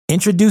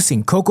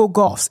Introducing Coco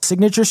Gauff's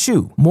signature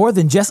shoe, more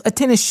than just a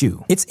tennis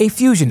shoe. It's a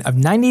fusion of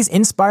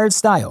 90s-inspired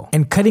style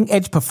and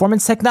cutting-edge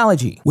performance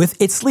technology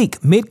with its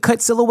sleek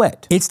mid-cut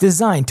silhouette. It's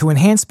designed to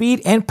enhance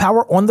speed and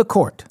power on the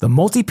court. The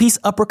multi-piece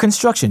upper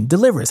construction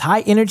delivers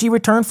high-energy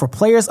return for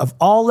players of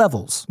all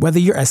levels. Whether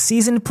you're a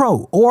seasoned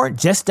pro or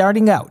just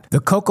starting out, the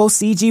Coco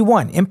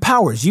CG1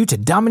 empowers you to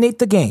dominate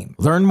the game.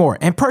 Learn more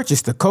and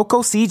purchase the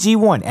Coco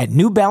CG1 at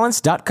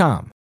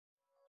NewBalance.com.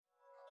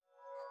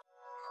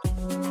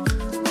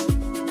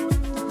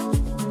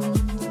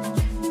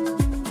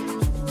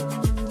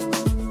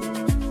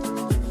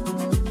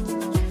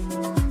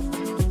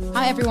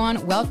 Hi,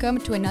 everyone. Welcome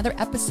to another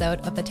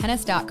episode of the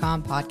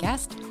Tennis.com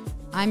podcast.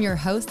 I'm your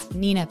host,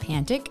 Nina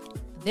Pantic.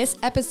 This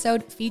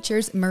episode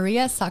features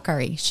Maria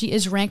Sakkari. She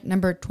is ranked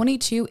number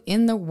 22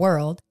 in the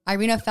world.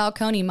 Irina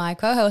Falconi, my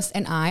co-host,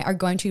 and I are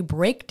going to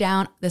break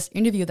down this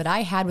interview that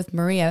I had with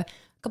Maria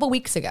a couple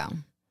weeks ago.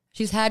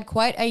 She's had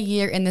quite a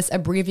year in this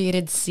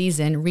abbreviated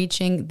season,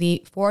 reaching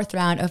the fourth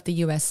round of the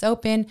US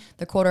Open,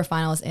 the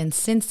quarterfinals in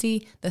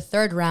Cincy, the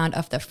third round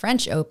of the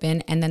French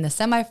Open, and then the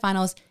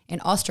semifinals in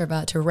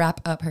Ostrava to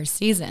wrap up her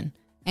season.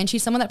 And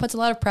she's someone that puts a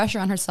lot of pressure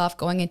on herself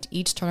going into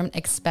each tournament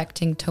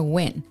expecting to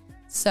win.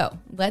 So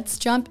let's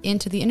jump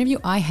into the interview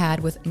I had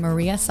with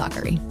Maria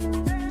Sakkari.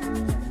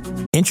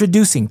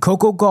 Introducing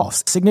Coco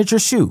Gauff's signature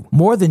shoe,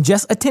 more than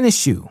just a tennis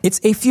shoe.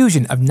 It's a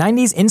fusion of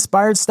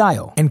 90s-inspired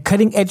style and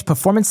cutting-edge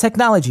performance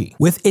technology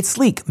with its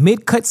sleek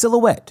mid-cut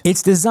silhouette.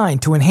 It's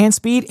designed to enhance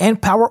speed and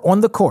power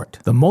on the court.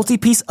 The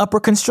multi-piece upper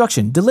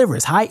construction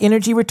delivers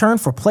high-energy return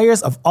for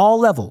players of all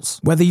levels.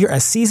 Whether you're a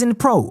seasoned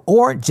pro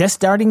or just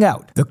starting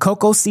out, the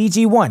Coco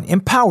CG1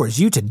 empowers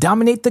you to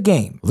dominate the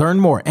game. Learn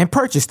more and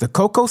purchase the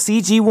Coco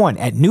CG1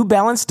 at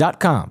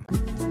NewBalance.com.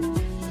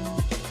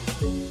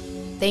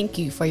 Thank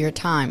you for your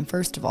time,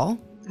 first of all.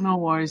 No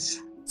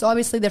worries. So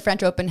obviously the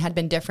French Open had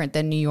been different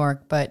than New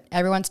York, but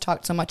everyone's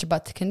talked so much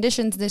about the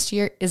conditions this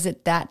year. Is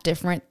it that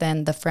different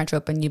than the French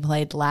Open you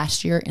played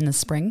last year in the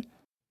spring?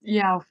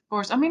 Yeah, of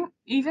course. I mean,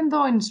 even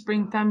though in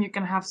springtime you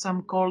can have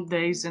some cold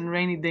days and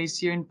rainy days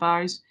here in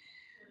Paris,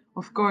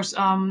 of course,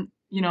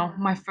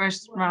 my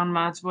first round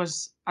match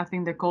was, I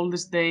think, the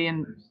coldest day,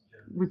 and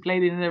we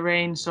played it in the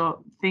rain.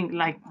 So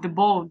the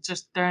ball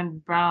just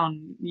turned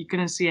brown. You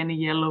couldn't see any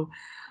yellow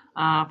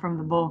from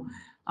the ball.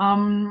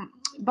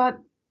 But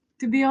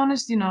to be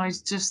honest,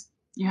 it's just,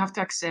 you have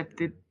to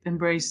accept it,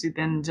 embrace it,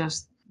 and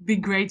just be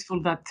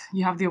grateful that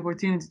you have the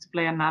opportunity to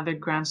play another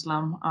Grand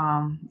Slam,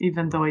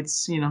 even though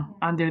it's,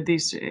 under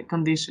these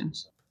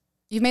conditions.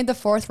 You've made the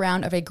fourth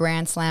round of a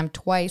Grand Slam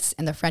twice.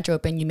 In the French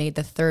Open, you made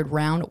the third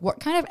round.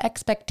 What kind of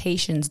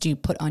expectations do you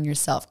put on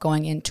yourself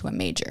going into a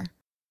major?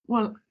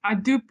 Well, I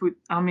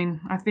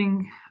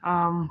think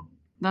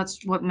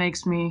that's what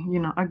makes me,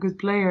 a good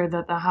player,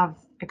 that I have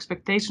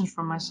expectations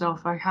from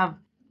myself.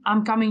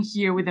 I'm coming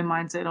here with the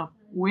mindset of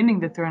winning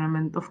the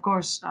tournament. Of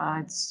course,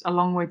 it's a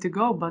long way to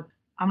go, but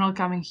I'm not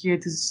coming here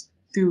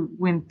to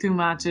win two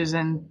matches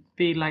and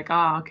be like,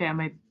 okay, I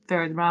made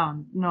third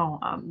round. No,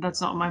 that's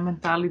not my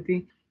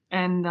mentality.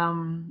 And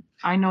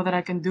I know that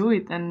I can do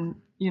it. And,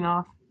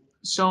 I've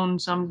shown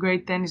some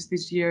great tennis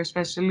this year,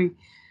 especially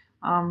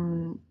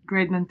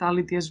great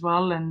mentality as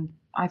well. And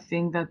I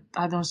think that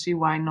I don't see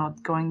why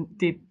not going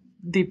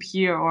deep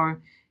here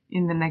or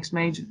in the next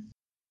major.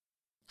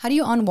 How do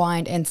you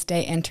unwind and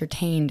stay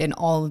entertained in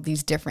all of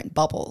these different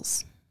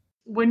bubbles?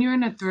 When you're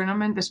in a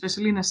tournament,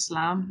 especially in a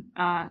slam,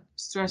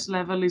 stress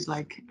level is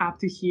like up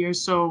to here.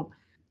 So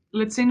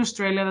let's say in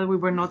Australia that we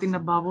were not in a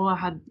bubble, I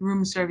had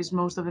room service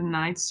most of the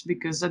nights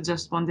because I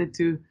just wanted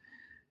to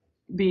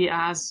be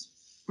as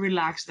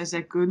relaxed as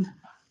I could.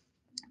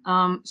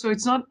 So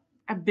it's not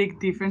a big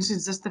difference.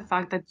 It's just the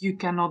fact that you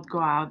cannot go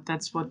out.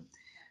 That's what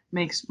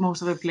makes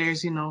most of the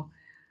players,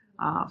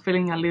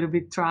 feeling a little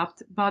bit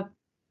trapped. But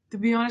to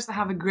be honest, I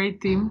have a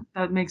great team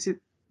that makes it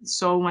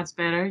so much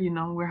better.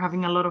 We're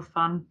having a lot of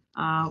fun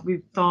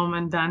with Tom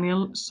and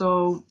Daniel.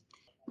 So,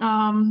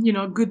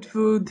 good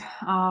food,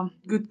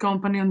 good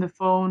company on the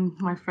phone,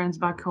 my friends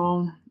back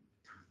home.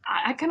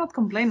 I cannot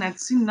complain. I've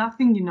seen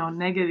nothing,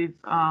 negative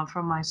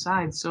from my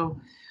side.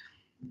 So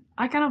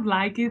I kind of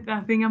like it.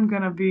 I think I'm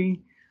going to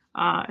be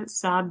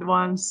sad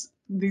once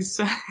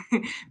this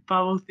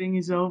bubble thing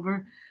is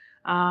over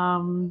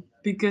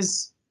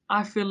because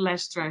I feel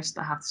less stressed,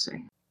 I have to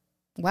say.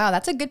 Wow,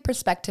 that's a good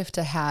perspective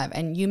to have.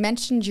 And you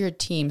mentioned your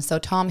team. So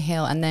Tom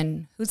Hill, and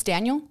then who's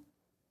Daniel?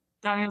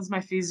 Daniel's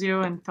my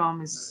physio, and Tom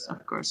is,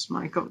 of course,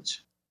 my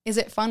coach. Is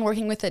it fun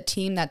working with a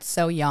team that's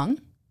so young?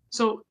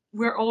 So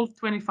we're all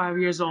 25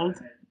 years old,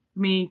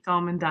 me,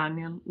 Tom, and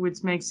Daniel,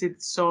 which makes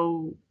it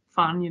so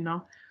fun,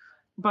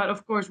 But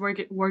of course,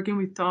 working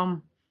with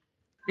Tom,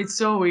 it's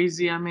so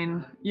easy. I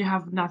mean, you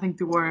have nothing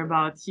to worry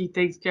about. He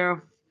takes care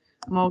of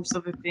most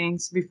of the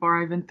things before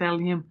I even tell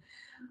him.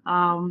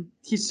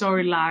 He's so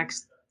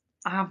relaxed.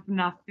 I have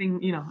nothing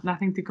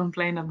to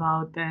complain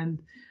about, and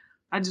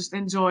I just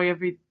enjoy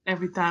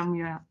every time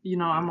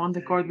I'm on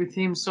the court with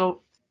him.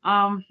 So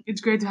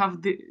it's great to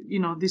have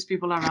these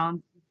people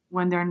around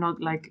when they're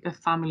not like a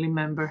family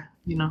member.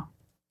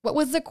 What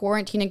was the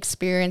quarantine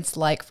experience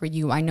like for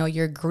you? I know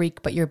you're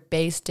Greek, but you're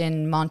based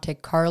in Monte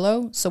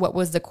Carlo. So what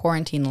was the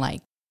quarantine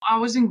like? I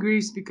was in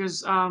Greece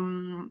because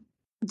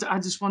I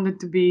just wanted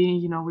to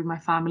be, with my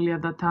family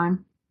at that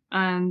time.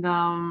 And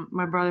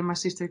my brother and my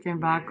sister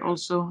came back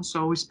also.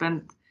 So we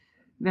spent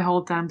the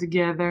whole time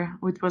together,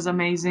 which was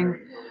amazing.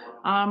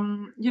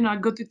 I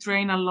got to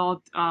train a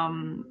lot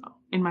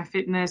in my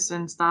fitness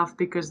and stuff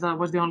because that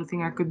was the only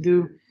thing I could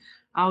do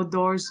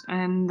outdoors.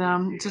 And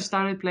just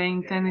started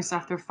playing tennis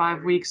after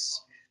 5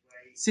 weeks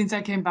since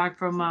I came back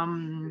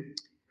from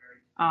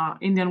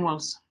Indian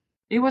Wells.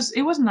 It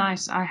was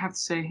nice, I have to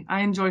say.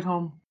 I enjoyed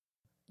home.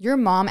 Your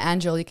mom,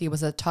 Angeliki,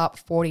 was a top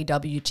 40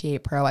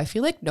 WTA pro. I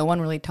feel like no one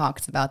really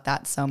talks about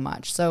that so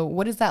much. So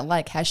what is that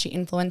like? Has she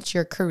influenced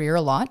your career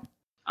a lot?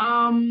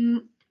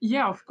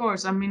 Yeah, of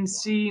course. I mean,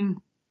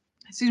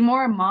 she's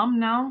more a mom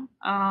now,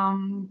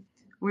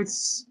 which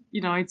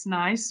it's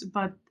nice,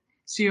 but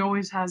she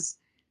always has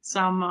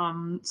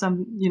some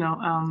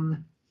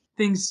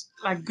things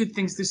like good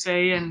things to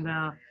say and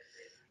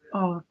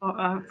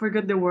I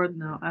forgot the word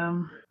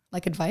now.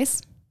 Like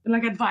advice?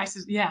 Like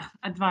advices, yeah,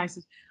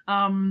 advices.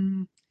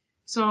 Um,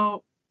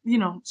 so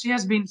she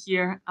has been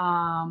here.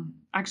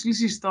 Actually,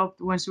 she stopped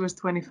when she was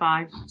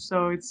 25.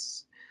 So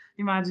it's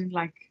imagine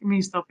like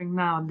me stopping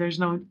now. There's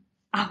no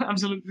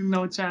absolutely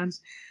no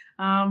chance.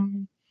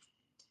 Um,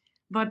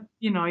 but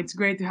it's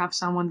great to have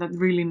someone that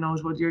really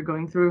knows what you're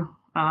going through.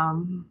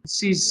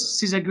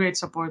 She's a great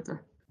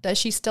supporter. Does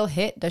she still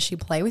hit? Does she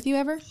play with you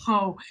ever?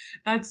 Oh,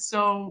 that's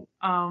so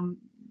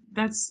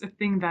that's a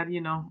thing that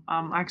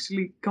I'm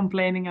actually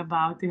complaining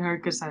about to her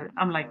because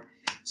I'm like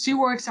she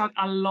works out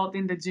a lot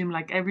in the gym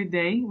like every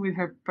day with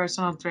her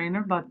personal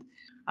trainer, but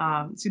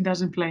she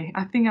doesn't play.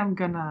 I think I'm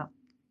gonna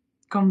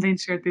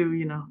convince her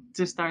to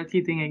to start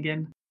hitting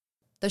again.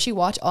 Does she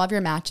watch all of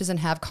your matches and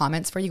have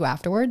comments for you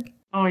afterward?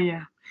 Oh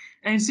yeah,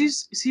 and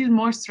she's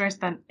more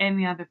stressed than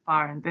any other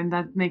parent, and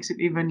that makes it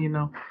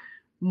even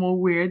more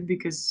weird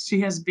because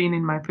she has been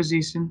in my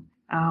position.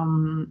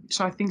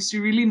 So I think she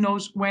really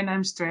knows when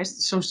I'm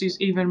stressed, so she's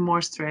even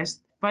more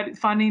stressed. But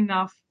funny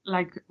enough,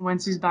 like when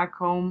she's back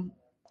home,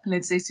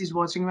 let's say she's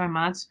watching my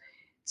match,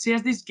 she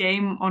has this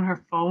game on her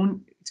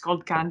phone. It's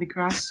called Candy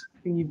Crush.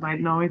 I think you might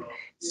know it.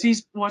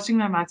 She's watching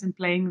my match and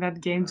playing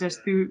that game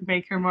just to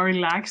make her more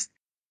relaxed.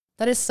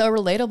 That is so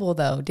relatable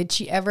though. Did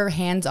she ever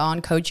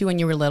hands-on coach you when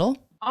you were little?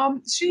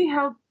 She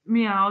helped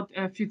me out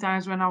a few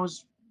times when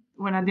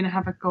I didn't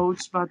have a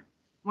coach, but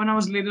when I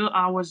was little,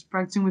 I was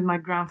practicing with my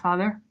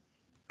grandfather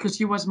because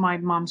he was my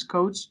mom's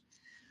coach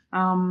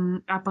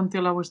up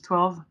until I was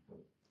 12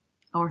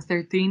 or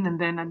 13. And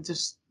then I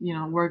just,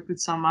 worked with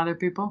some other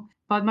people.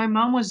 But my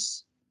mom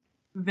was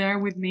there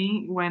with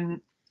me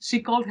when she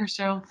called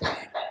herself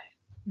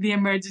the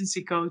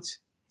emergency coach.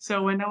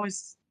 So when I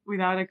was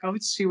without a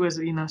coach, she was,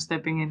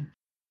 stepping in.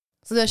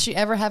 So does she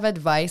ever have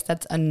advice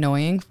that's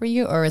annoying for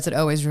you, or is it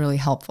always really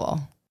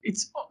helpful?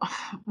 It's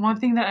one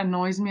thing that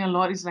annoys me a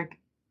lot is like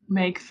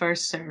make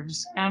first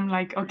serves. And I'm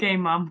like, okay,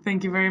 mom,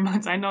 thank you very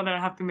much. I know that I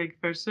have to make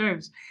first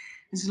serves.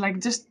 It's like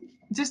just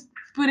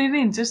put it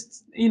in,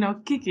 just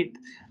kick it.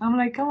 I'm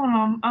like, come on,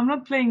 mom, I'm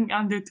not playing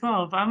under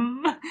 12.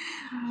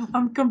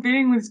 I'm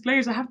competing with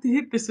players. I have to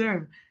hit the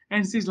serve.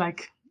 And she's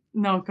like,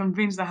 no,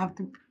 convinced I have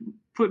to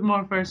put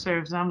more first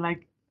serves. I'm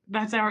like,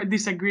 that's our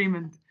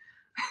disagreement.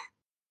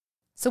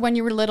 So when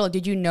you were little,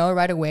 did you know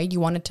right away you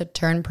wanted to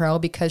turn pro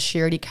because she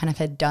already kind of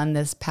had done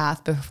this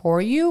path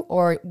before you,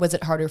 or was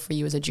it harder for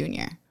you as a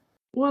junior?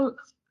 Well,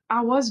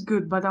 I was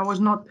good, but I was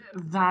not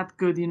that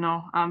good,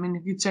 I mean,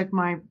 if you check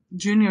my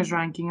juniors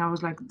ranking, I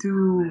was like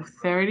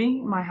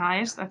 230, my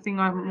highest. I think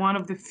I'm one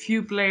of the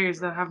few players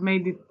that have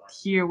made it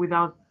here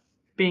without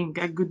being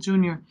a good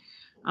junior.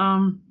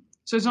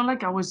 So it's not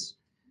like I was,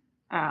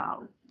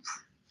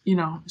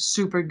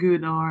 super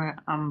good or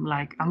I'm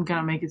like, I'm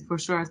gonna make it for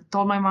sure. I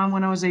told my mom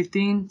when I was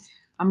 18,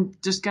 I'm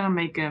just gonna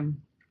make a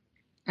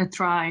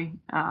try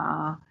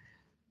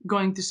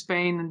going to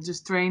Spain and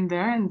just train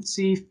there and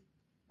see if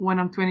when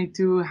I'm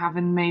 22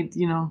 haven't made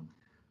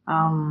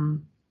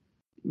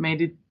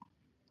made it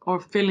or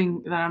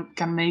feeling that I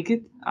can make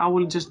it, I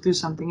will just do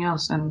something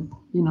else. And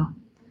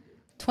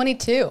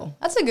 22.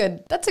 That's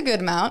a good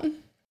amount.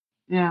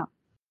 Yeah.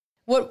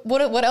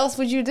 What else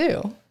would you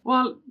do?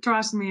 Well,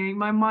 trust me,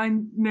 my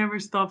mind never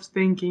stops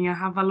thinking. I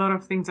have a lot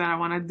of things that I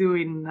want to do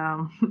in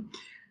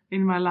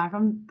in my life.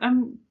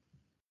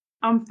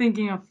 I'm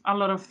thinking of a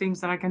lot of things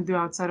that I can do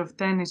outside of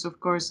tennis, of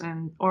course,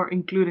 and or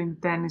including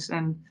tennis.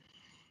 And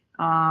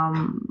I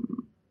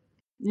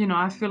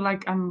feel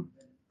like I'm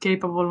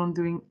capable of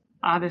doing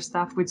other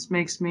stuff, which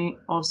makes me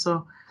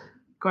also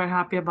quite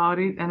happy about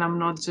it. And I'm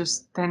not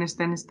just tennis,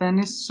 tennis,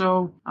 tennis.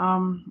 So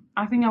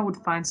I think I would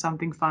find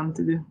something fun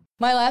to do.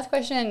 My last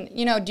question,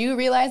 do you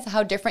realize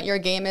how different your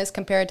game is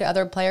compared to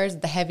other players?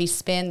 The heavy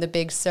spin, the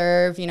big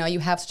serve, you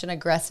have such an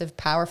aggressive,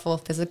 powerful,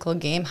 physical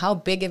game. How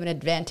big of an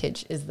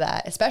advantage is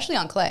that, especially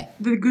on clay?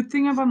 The good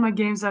thing about my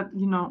game is that,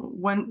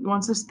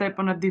 once I step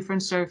on a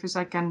different surface,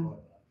 I can,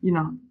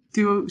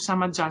 do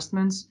some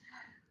adjustments.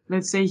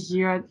 Let's say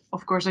here,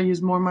 of course, I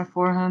use more my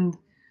forehand.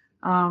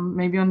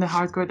 Maybe on the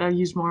hard court, I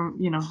use more,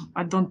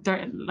 I don't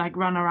like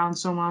run around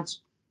so much.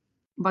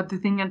 But the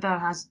thing that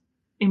has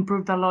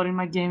improved a lot in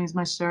my game is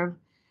my serve,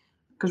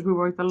 because we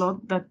worked a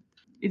lot. That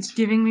it's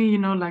giving me,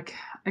 like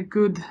a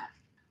good,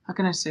 how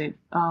can I say it?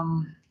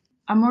 I'm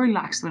more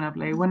relaxed when I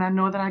play. When I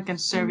know that I can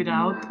serve it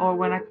out, or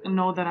when I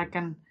know that I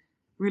can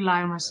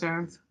rely on my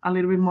serve a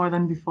little bit more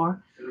than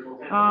before.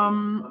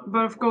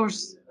 But of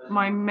course,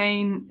 my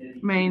main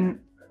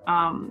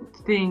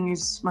thing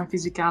is my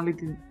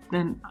physicality.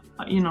 Then,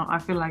 I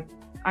feel like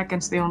I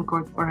can stay on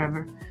court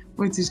forever,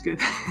 which is good.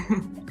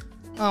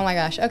 Oh my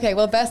gosh. Okay,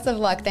 well, best of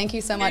luck. Thank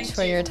you so much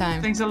for your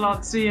time. Thanks a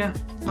lot. See ya.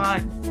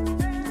 Bye.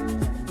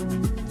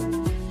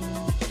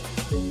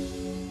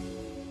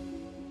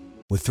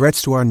 With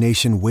threats to our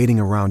nation waiting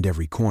around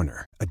every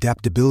corner,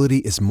 adaptability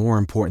is more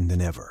important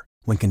than ever.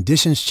 When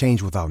conditions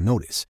change without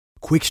notice,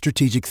 quick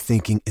strategic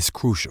thinking is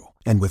crucial.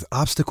 And with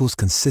obstacles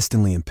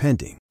consistently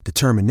impending,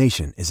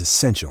 determination is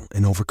essential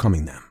in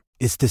overcoming them.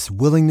 It's this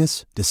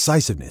willingness,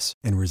 decisiveness,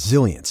 and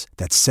resilience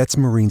that sets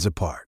Marines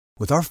apart.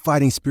 With our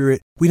fighting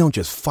spirit, we don't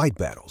just fight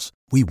battles,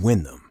 we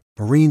win them.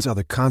 Marines are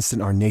the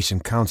constant our nation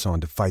counts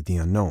on to fight the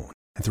unknown.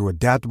 And through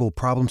adaptable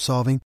problem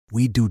solving,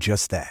 we do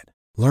just that.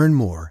 Learn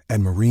more at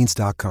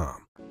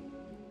marines.com.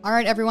 All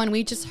right, everyone,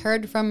 we just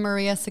heard from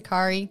Maria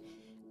Sakkari.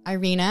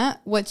 Irina,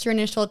 what's your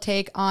initial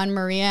take on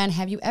Maria, and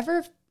have you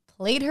ever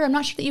played her? I'm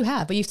not sure that you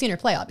have, but you've seen her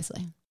play,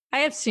 obviously. I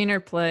have seen her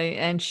play,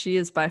 and she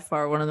is by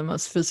far one of the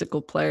most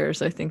physical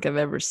players I think I've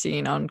ever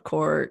seen on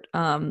court.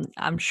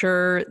 I'm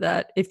sure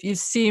that if you've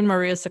seen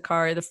Maria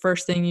Sakkari, the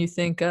first thing you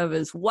think of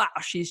is, wow,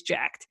 she's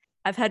jacked.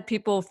 I've had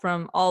people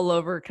from all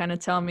over kind of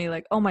tell me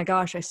like, oh my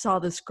gosh, I saw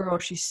this girl.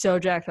 She's so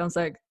jacked. I was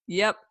like,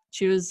 yep,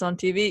 she was on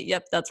TV.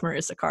 Yep, that's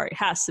Maria Sakkari.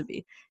 Has to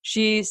be.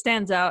 She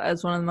stands out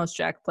as one of the most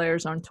jacked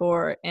players on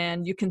tour,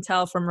 and you can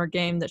tell from her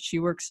game that she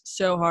works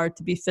so hard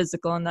to be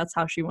physical, and that's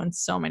how she wins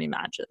so many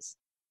matches.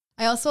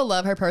 I also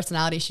love her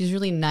personality. She's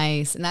really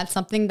nice. And that's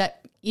something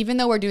that even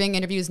though we're doing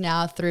interviews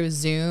now through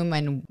Zoom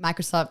and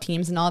Microsoft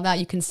Teams and all that,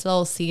 you can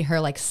still see her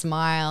like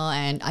smile.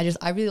 And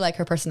I really like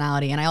her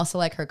personality. And I also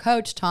like her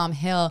coach, Tom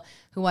Hill,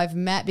 who I've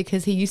met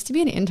because he used to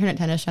be an internet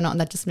tennis channel. And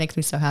that just makes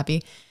me so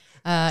happy.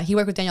 He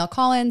worked with Danielle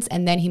Collins,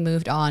 and then he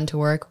moved on to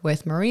work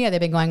with Maria. They've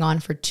been going on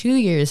for 2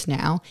 years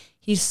now.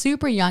 He's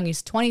super young.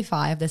 He's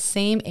 25, the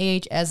same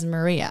age as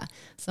Maria.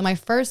 So my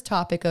first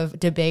topic of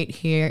debate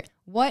here,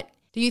 what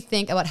do you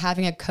think about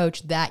having a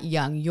coach that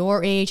young,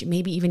 your age,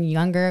 maybe even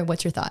younger?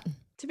 What's your thought?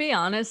 To be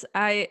honest,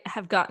 I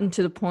have gotten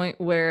to the point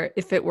where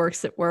if it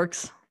works, it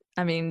works.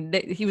 I mean,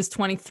 he was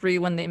 23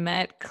 when they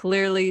met.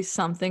 Clearly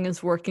something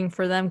is working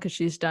for them because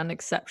she's done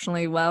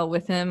exceptionally well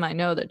with him. I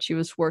know that she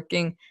was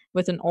working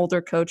with an older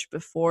coach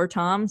before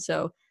Tom.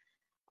 So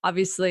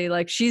obviously,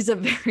 like, she's a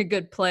very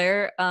good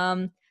player.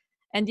 And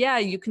yeah,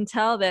 you can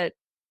tell that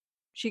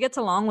she gets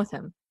along with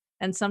him.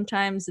 And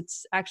sometimes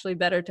it's actually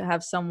better to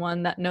have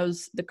someone that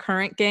knows the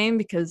current game,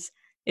 because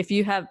if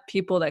you have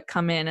people that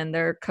come in and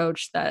they're a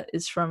coach that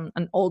is from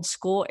an old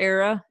school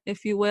era,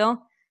 if you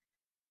will,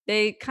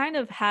 they kind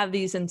of have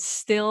these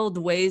instilled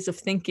ways of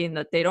thinking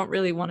that they don't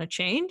really want to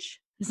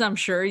change, as I'm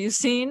sure you've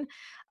seen.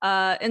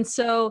 And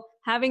so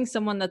having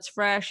someone that's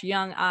fresh,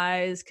 young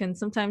eyes can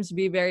sometimes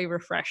be very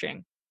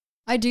refreshing.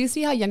 I do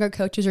see how younger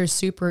coaches are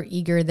super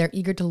eager. They're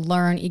eager to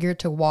learn, eager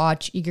to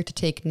watch, eager to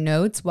take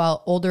notes,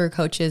 while older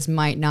coaches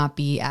might not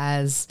be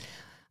as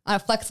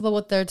flexible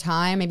with their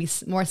time, maybe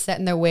more set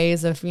in their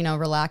ways of,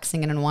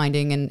 relaxing and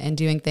unwinding and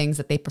doing things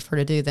that they prefer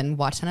to do than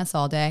watch tennis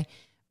all day.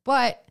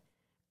 But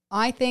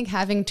I think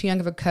having too young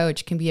of a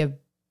coach can be a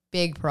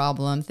big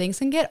problem. Things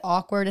can get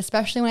awkward,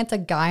 especially when it's a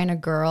guy and a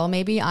girl.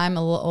 Maybe I'm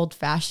a little old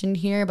fashioned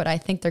here, but I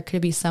think there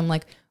could be some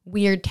like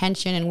weird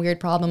tension and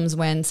weird problems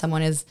when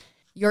someone is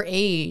your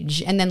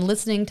age, and then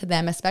listening to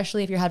them,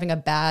 especially if you're having a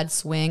bad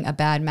swing, a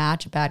bad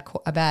match,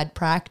 a bad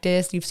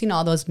practice. You've seen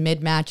all those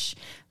mid-match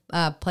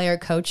player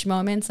coach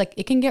moments. Like,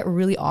 it can get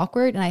really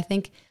awkward, and I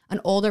think an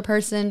older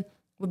person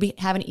would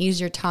have an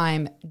easier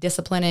time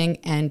disciplining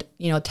and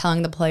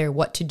telling the player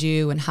what to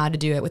do and how to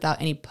do it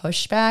without any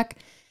pushback.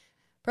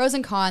 Pros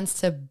and cons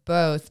to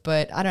both,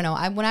 but I don't know.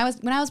 When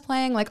I was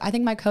playing, like, I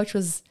think my coach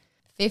was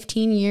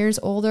 15 years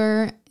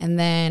older, and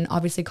then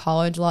obviously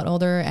college a lot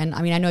older. And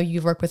I mean, I know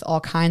you've worked with all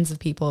kinds of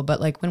people, but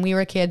like when we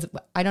were kids,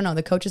 I don't know,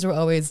 the coaches were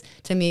always,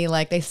 to me,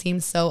 like, they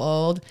seemed so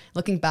old.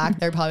 Looking back,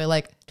 they're probably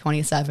like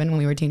 27 when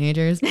we were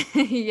teenagers.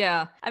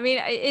 Yeah. I mean,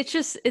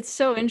 it's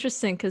so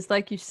interesting because,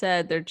 like you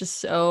said, they're just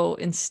so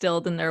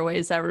instilled in their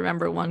ways. I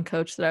remember one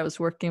coach that I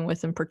was working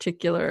with in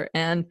particular,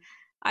 and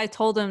I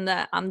told him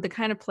that I'm the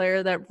kind of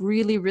player that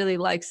really, really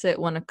likes it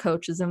when a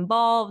coach is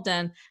involved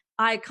and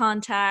eye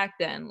contact,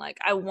 and like,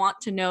 I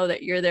want to know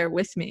that you're there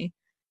with me.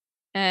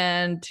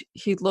 And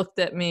he looked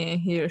at me,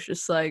 he was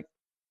just like,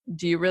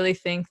 do you really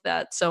think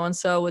that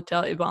so-and-so would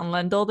tell Ivan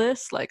Lendl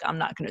this? Like, I'm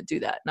not going to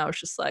do that. And I was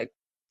just like,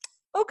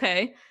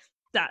 okay,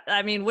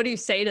 what do you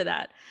say to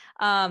that?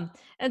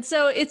 And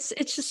so it's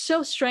just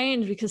so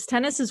strange because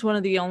tennis is one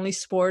of the only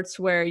sports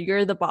where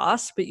you're the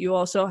boss, but you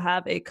also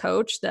have a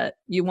coach that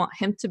you want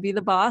him to be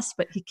the boss,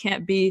 but he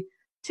can't be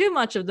too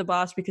much of the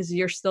boss because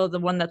you're still the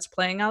one that's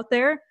playing out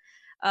there.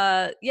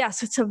 So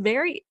it's a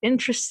very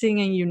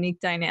interesting and unique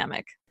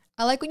dynamic.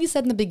 I like what you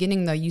said in the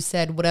beginning, though. You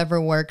said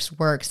whatever works,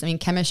 works. I mean,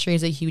 chemistry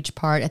is a huge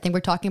part. I think we're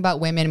talking about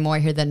women more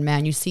here than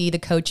men. You see the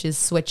coaches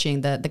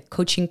switching. The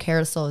coaching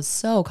carousel is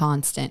so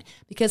constant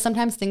because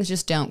sometimes things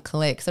just don't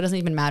click. So it doesn't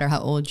even matter how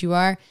old you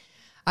are.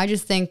 I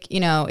just think,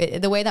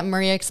 the way that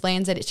Maria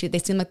explains it, they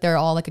seem like they're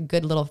all like a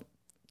good little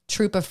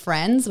troop of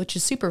friends, which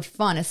is super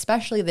fun,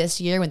 especially this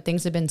year when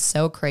things have been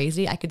so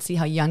crazy. I could see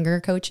how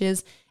younger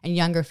coaches and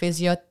younger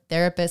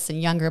physiotherapists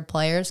and younger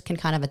players can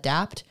kind of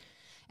adapt.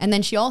 And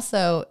then she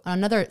also,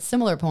 another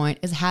similar point,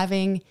 is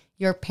having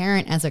your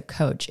parent as a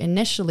coach.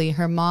 Initially,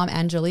 her mom,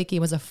 Angeliki,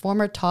 was a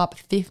former top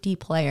 50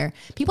 player.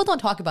 People don't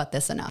talk about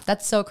this enough.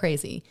 That's so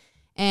crazy.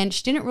 And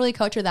she didn't really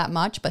coach her that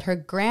much, but her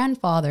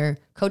grandfather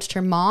coached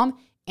her mom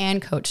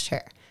and coached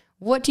her.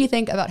 What do you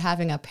think about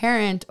having a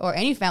parent or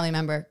any family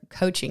member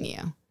coaching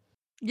you?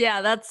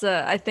 Yeah,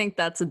 I think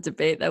that's a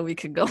debate that we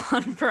could go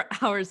on for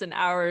hours and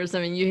hours.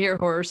 I mean, you hear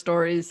horror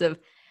stories of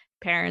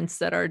parents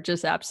that are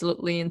just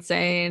absolutely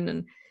insane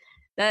and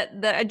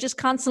that just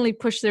constantly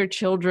push their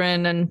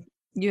children. And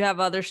you have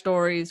other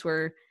stories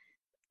where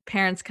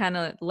parents kind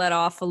of let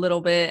off a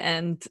little bit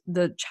and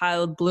the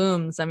child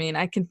blooms. I mean,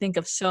 I can think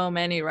of so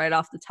many right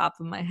off the top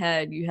of my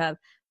head. You have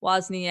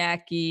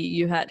Wozniacki,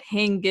 you had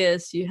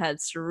Hingis, you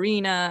had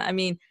Serena. I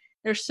mean,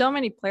 there's so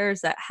many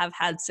players that have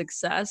had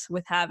success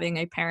with having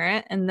a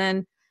parent. And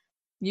then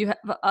you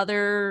have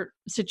other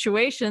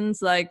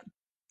situations like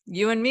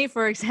you and me,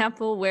 for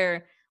example,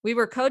 where we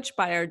were coached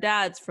by our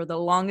dads for the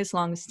longest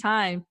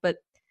time, but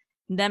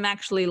them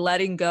actually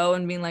letting go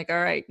and being like,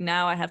 all right,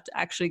 now I have to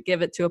actually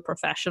give it to a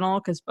professional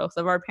because both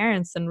of our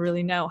parents didn't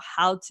really know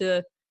how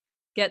to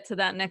get to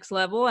that next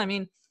level. I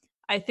mean,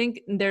 I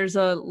think there's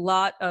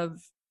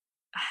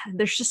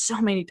just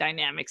so many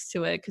dynamics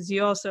to it because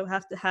you also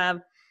have to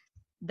have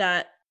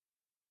that,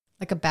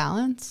 like a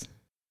balance.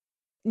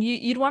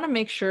 You'd want to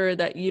make sure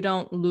that you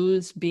don't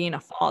lose being a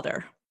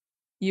father.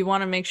 You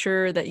want to make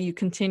sure that you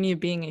continue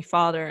being a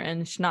father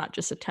and it's not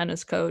just a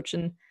tennis coach.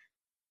 And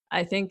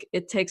I think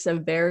it takes a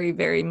very,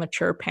 very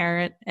mature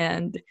parent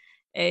and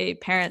a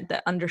parent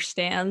that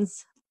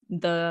understands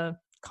the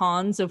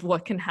cons of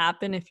what can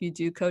happen if you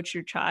do coach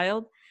your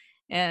child.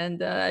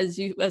 And as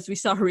we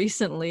saw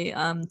recently,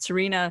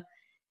 Serena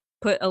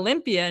put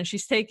Olympia and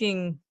she's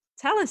taking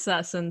tennis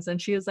lessons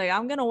and she was like,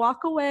 I'm going to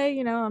walk away.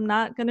 I'm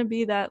not going to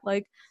be that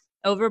like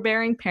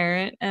overbearing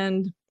parent.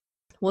 And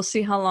we'll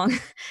see how long,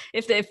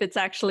 if it's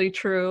actually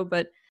true.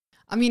 But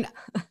I mean,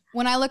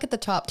 when I look at the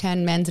top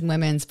 10 men's and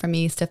women's, for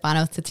me,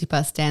 Stefanos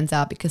Tsitsipas stands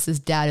out because his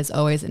dad is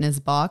always in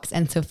his box,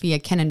 and Sofia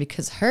Kenin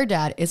because her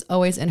dad is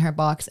always in her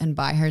box and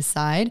by her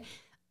side.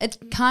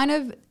 It kind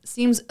of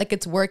seems like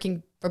it's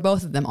working for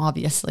both of them,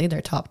 obviously.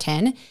 They're top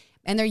 10,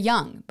 and they're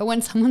young. But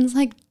when someone's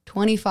like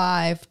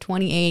 25,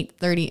 28,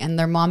 30, and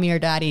their mommy or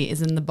daddy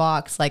is in the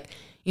box, like,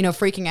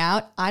 freaking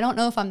out, I don't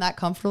know if I'm that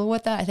comfortable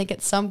with that. I think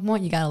at some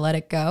point you got to let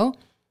it go.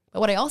 But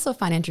what I also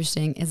find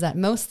interesting is that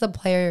most of the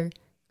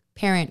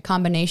player-parent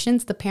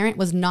combinations, the parent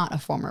was not a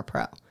former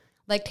pro.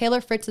 Like Taylor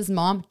Fritz's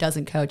mom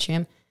doesn't coach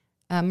him.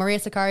 Maria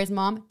Sakkari's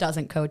mom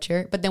doesn't coach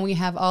her. But then we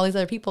have all these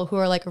other people who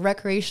are like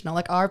recreational,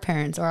 like our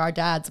parents or our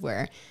dads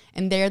were.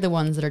 And they're the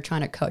ones that are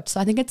trying to coach. So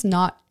I think it's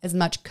not as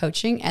much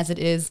coaching as it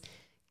is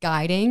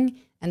guiding.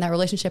 And that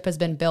relationship has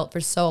been built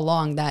for so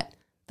long that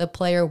the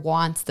player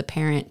wants the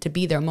parent to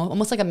be there,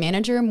 almost like a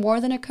manager more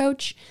than a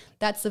coach.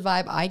 That's the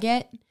vibe I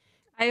get.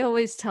 I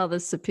always tell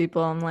this to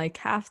people. I'm like,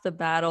 half the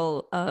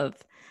battle of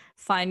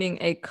finding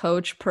a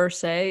coach per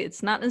se,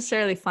 it's not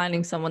necessarily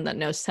finding someone that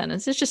knows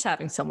tennis. It's just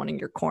having someone in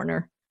your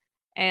corner.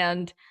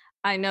 And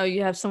I know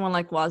you have someone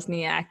like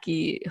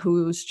Wozniacki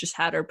who's just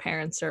had her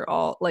parents are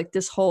all like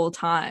this whole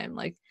time,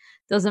 like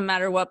doesn't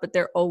matter what, but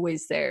they're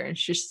always there. And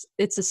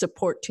it's a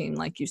support team,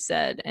 like you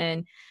said.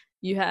 And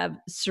you have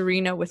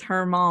Serena with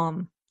her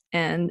mom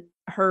and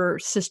her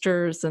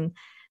sisters. And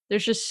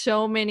there's just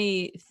so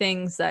many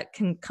things that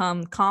can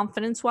come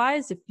confidence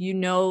wise if you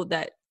know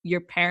that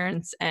your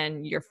parents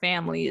and your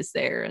family is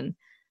there, and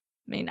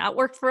may not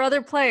work for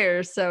other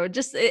players. So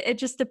it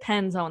just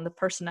depends on the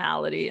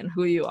personality and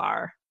who you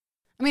are.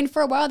 I mean,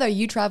 for a while though,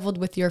 you traveled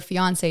with your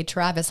fiance,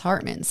 Travis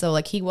Hartman. So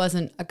like he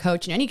wasn't a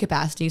coach in any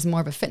capacity. He's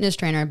more of a fitness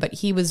trainer, but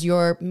he was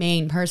your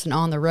main person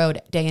on the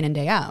road day in and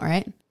day out,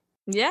 right?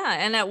 Yeah.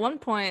 And at one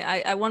point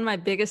I won my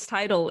biggest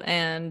title,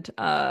 and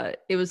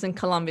it was in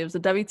Colombia. It was a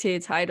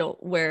WTA title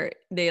where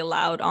they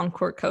allowed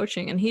on-court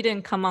coaching, and he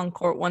didn't come on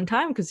court one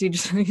time because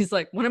he's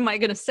like, what am I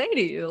going to say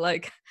to you?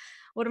 Like,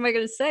 what am I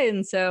going to say?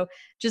 And so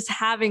just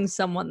having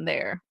someone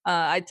there,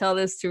 I tell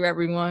this to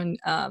everyone,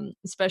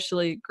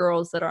 especially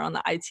girls that are on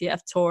the ITF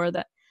tour,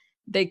 that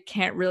they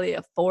can't really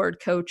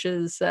afford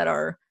coaches that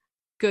are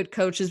good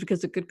coaches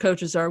because the good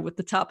coaches are with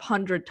the top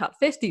 100, top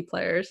 50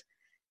 players.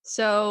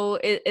 So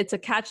it's a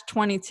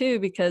catch-22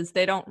 because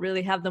they don't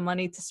really have the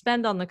money to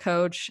spend on the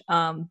coach.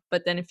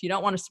 But then if you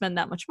don't want to spend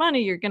that much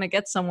money, you're going to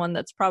get someone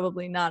that's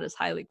probably not as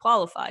highly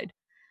qualified.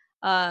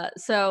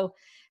 So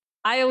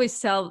I always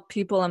tell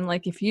people, I'm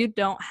like, if you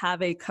don't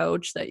have a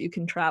coach that you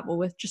can travel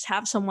with, just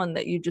have someone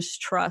that you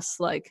just trust,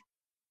 like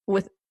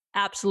with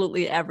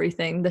absolutely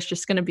everything, that's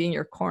just going to be in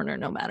your corner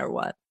no matter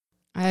what.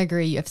 I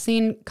agree. I've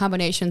seen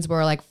combinations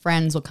where like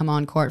friends will come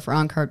on court for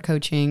on-court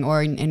coaching,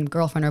 or and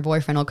girlfriend or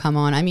boyfriend will come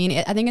on. I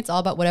mean, I think it's all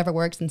about whatever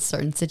works in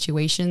certain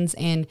situations,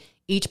 and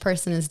each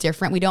person is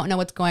different. We don't know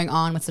what's going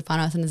on with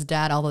Stefanos and his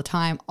dad all the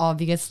time.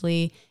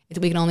 Obviously,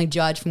 we can only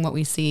judge from what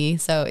we see.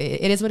 So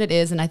it is what it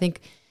is. And I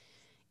think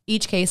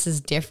each case is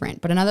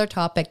different. But another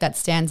topic that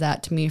stands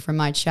out to me from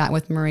my chat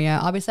with Maria,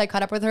 obviously I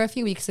caught up with her a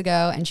few weeks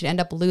ago, and she'd end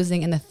up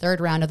losing in the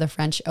third round of the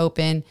French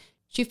Open.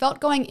 She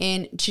felt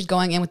she's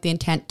going in with the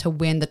intent to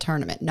win the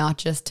tournament, not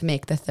just to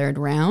make the third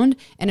round.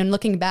 And in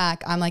looking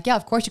back, I'm like, yeah,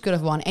 of course you could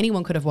have won.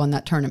 Anyone could have won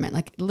that tournament,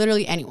 like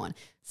literally anyone.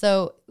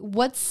 So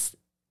what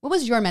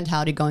was your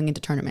mentality going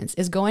into tournaments?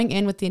 Is going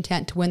in with the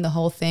intent to win the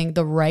whole thing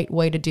the right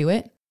way to do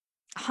it?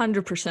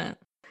 100%.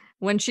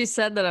 When she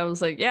said that, I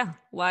was like, yeah,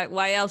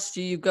 why else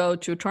do you go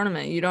to a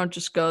tournament? You don't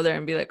just go there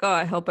and be like, oh,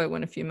 I hope I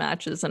win a few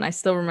matches. And I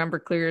still remember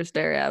clear as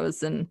day. I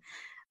was in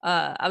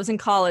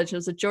college. It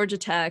was at Georgia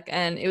Tech,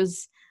 and it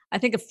was, I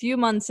think, a few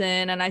months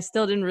in, and I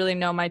still didn't really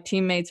know my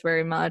teammates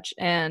very much.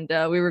 And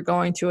we were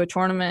going to a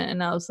tournament,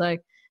 and I was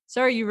like,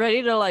 so are you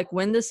ready to like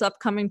win this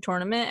upcoming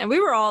tournament? And we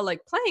were all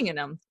like playing in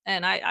them.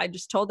 And I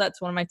just told that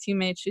to one of my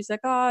teammates. She's like,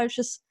 oh, I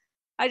just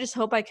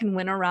hope I can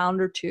win a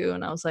round or two.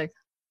 And I was like,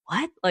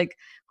 what? Like,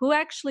 who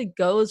actually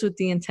goes with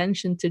the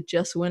intention to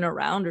just win a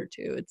round or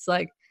two? It's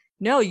like,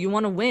 no, you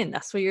want to win.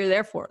 That's what you're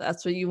there for.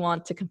 That's what you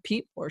want to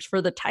compete for, is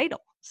for the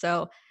title.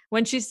 So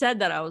when she said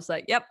that, I was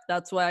like, yep,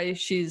 that's where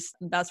she's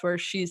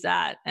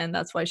at. And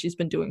that's why she's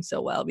been doing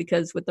so well,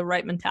 because with the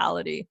right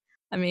mentality,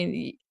 I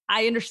mean,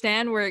 I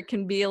understand where it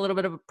can be a little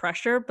bit of a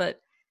pressure, but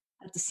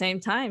at the same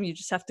time, you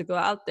just have to go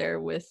out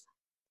there with,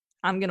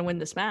 I'm going to win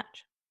this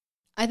match.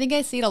 I think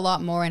I see it a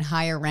lot more in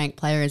higher ranked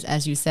players.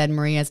 As you said,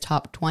 Maria's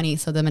top 20.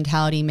 So the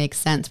mentality makes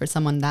sense for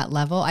someone that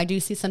level. I do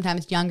see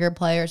sometimes younger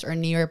players or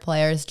newer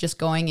players just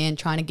going in,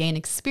 trying to gain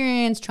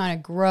experience, trying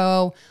to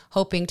grow,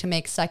 hoping to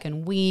make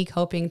second week,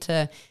 hoping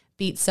to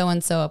beat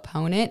so-and-so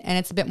opponent. And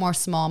it's a bit more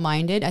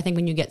small-minded. I think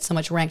when you get so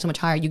much ranked, so much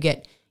higher,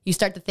 you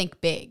start to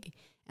think big.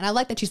 And I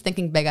like that she's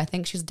thinking big. I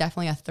think she's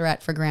definitely a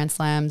threat for Grand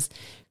Slams.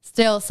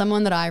 Still,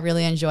 someone that I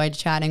really enjoyed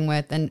chatting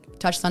with and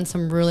touched on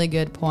some really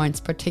good points,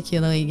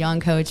 particularly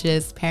young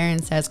coaches,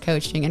 parents as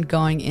coaching, and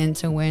going in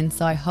to win.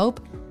 So I hope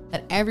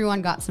that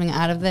everyone got something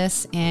out of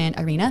this. And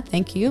Irina,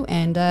 thank you.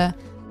 And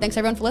thanks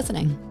everyone for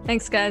listening.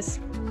 Thanks, guys.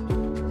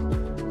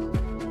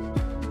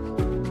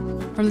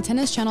 From the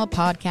Tennis Channel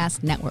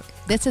Podcast Network,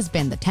 this has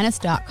been the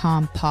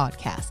Tennis.com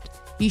podcast.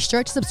 Be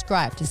sure to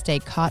subscribe to stay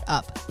caught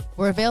up.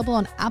 We're available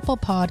on Apple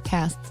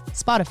Podcasts,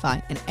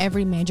 Spotify, and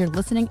every major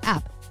listening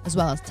app, as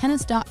well as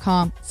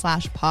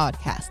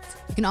tennis.com/podcasts.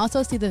 You can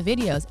also see the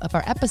videos of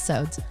our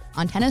episodes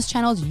on Tennis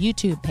Channel's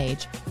YouTube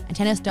page and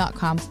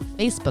tennis.com's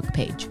Facebook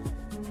page.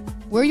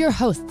 We're your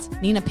hosts,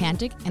 Nina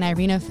Pantic and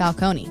Irina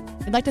Falconi.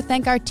 We'd like to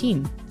thank our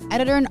team,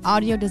 editor and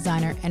audio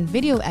designer and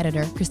video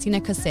editor Christina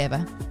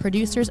Koseva,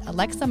 producers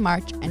Alexa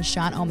March and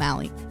Sean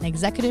O'Malley, and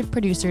executive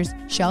producers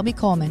Shelby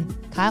Coleman,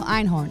 Kyle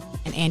Einhorn,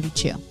 and Andy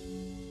Chu.